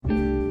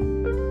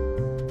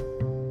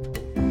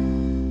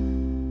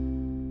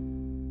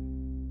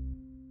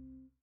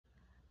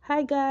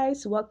Hi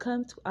guys,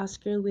 welcome to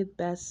Oscar with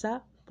Bessa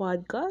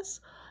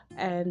podcast.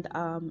 And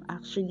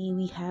actually,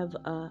 we have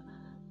a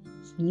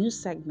new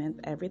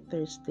segment every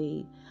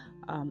Thursday.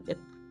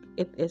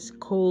 It is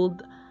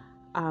called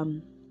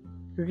um,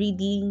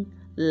 Reading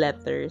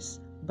Letters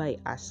by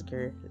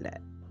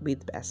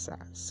with Bessa.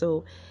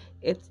 So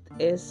it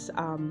is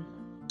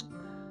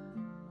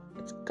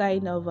it's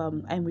kind of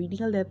I'm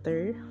reading a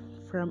letter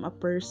from a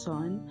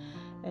person,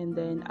 and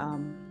then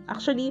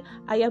actually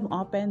I am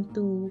open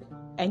to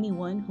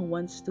anyone who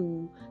wants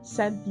to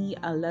send me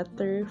a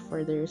letter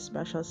for their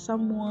special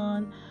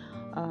someone,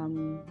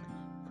 um,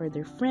 for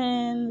their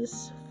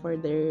friends, for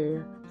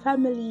their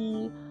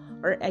family,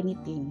 or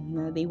anything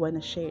na they want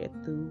to share it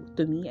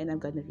to me, and I'm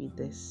gonna read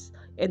this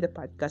in the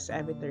podcast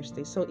every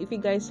Thursday. So if you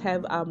guys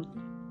have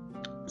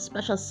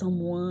special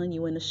someone,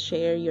 you want to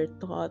share your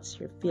thoughts,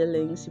 your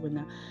feelings, you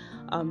want to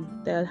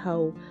tell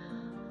how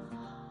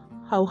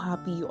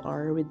happy you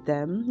are with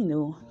them,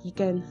 you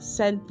can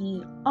send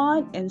me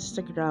on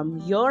Instagram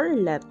your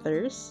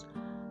letters,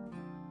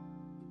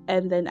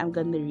 and then I'm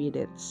gonna read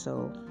it.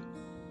 So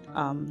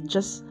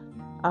just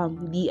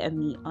DM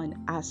me on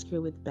Ask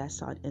Her with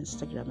Bess on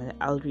Instagram, and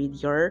I'll read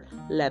your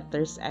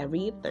letters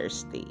every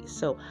Thursday.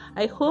 So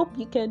I hope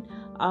you can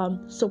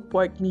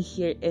support me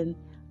here in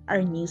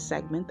our new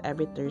segment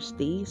every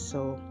Thursday.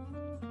 So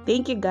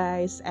thank you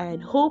guys,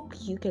 and hope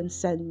you can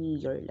send me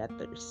your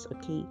letters.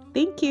 Okay,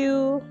 thank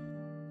you.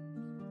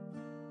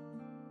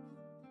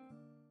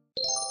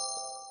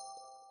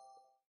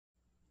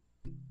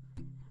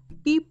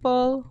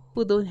 People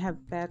who don't have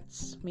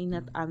pets may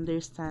not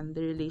understand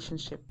the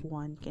relationship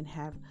one can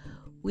have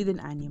with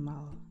an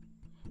animal.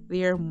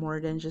 They are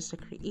more than just a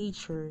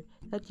creature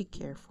that you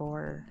care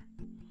for.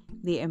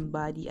 They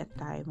embody a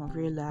time of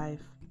your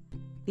life.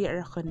 They are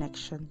a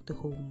connection to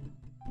home.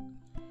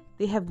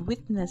 They have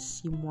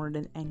witnessed you more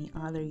than any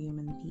other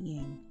human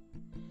being.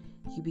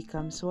 You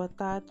become so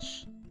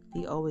attached,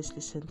 they always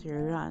listen to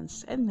your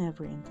rants and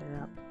never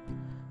interrupt.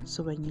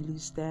 So when you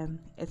lose them,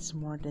 it's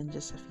more than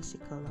just a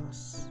physical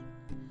loss.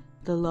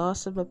 The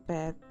loss of a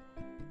pet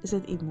is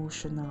an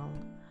emotional,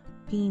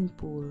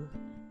 painful,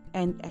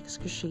 and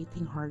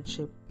excruciating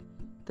hardship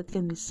that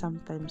can be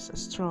sometimes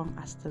as strong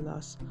as the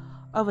loss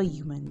of a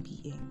human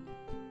being.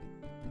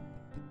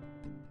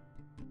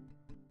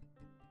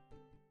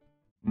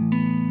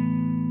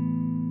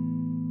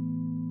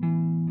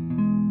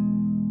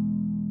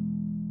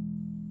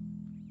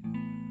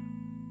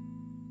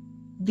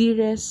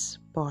 Dearest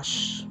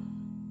Posh,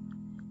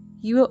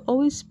 you will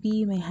always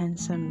be my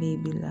handsome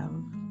baby love.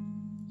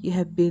 You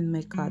have been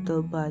my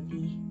cuddle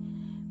buddy,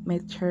 my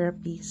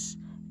therapist,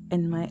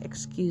 and my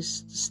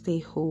excuse to stay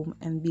home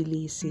and be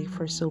lazy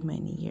for so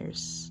many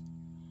years.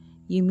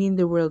 You mean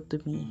the world to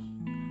me.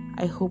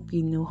 I hope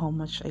you know how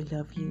much I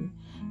love you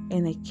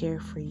and I care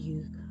for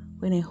you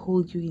when I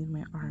hold you in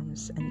my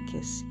arms and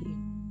kiss you.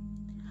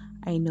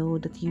 I know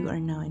that you are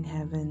now in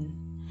heaven,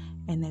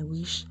 and I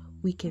wish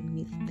we can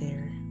meet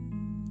there.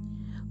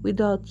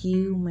 Without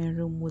you, my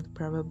room would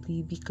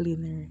probably be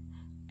cleaner,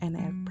 and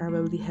I'd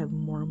probably have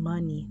more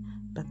money,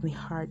 but my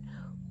heart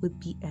would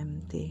be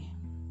empty.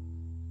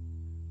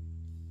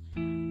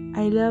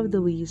 I love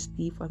the way you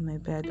sleep on my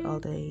bed all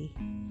day,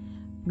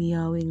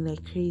 meowing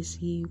like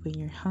crazy when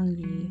you're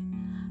hungry.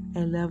 I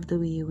love the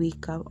way you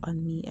wake up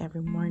on me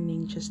every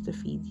morning just to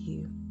feed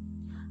you.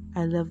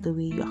 I love the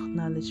way you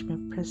acknowledge my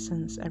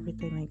presence every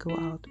time I go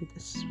out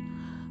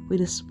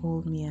with a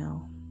small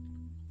meow.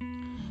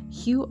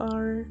 You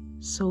are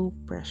so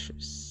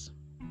precious.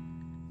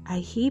 I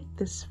hate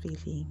this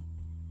feeling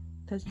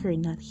that you're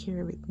not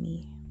here with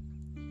me,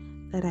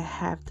 that I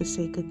have to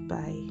say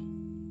goodbye.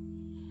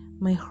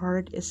 My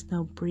heart is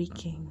now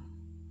breaking.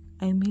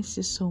 I miss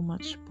you so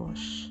much,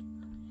 Posh.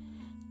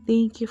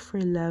 Thank you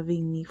for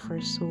loving me for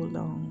so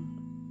long.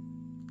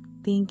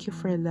 Thank you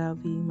for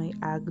loving my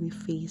ugly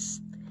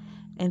face,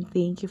 and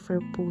thank you for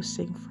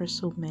posing for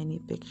so many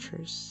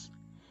pictures.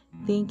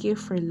 Thank you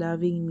for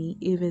loving me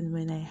even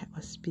when I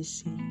was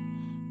busy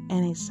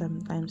and I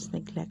sometimes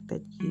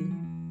neglected you.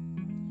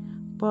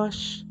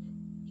 Posh,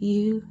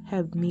 you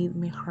have made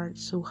my heart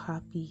so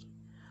happy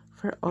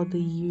for all the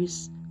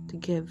years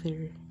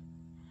together.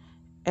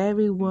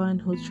 Everyone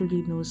who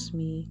truly knows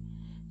me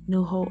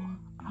know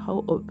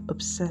how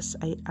obsessed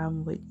I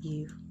am with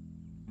you.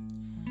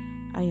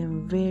 I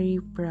am very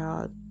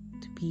proud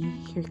to be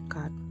your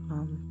cat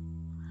mom.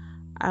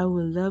 I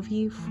will love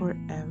you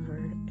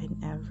forever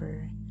and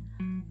ever.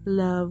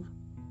 Love,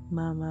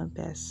 Mama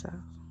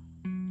Bessa.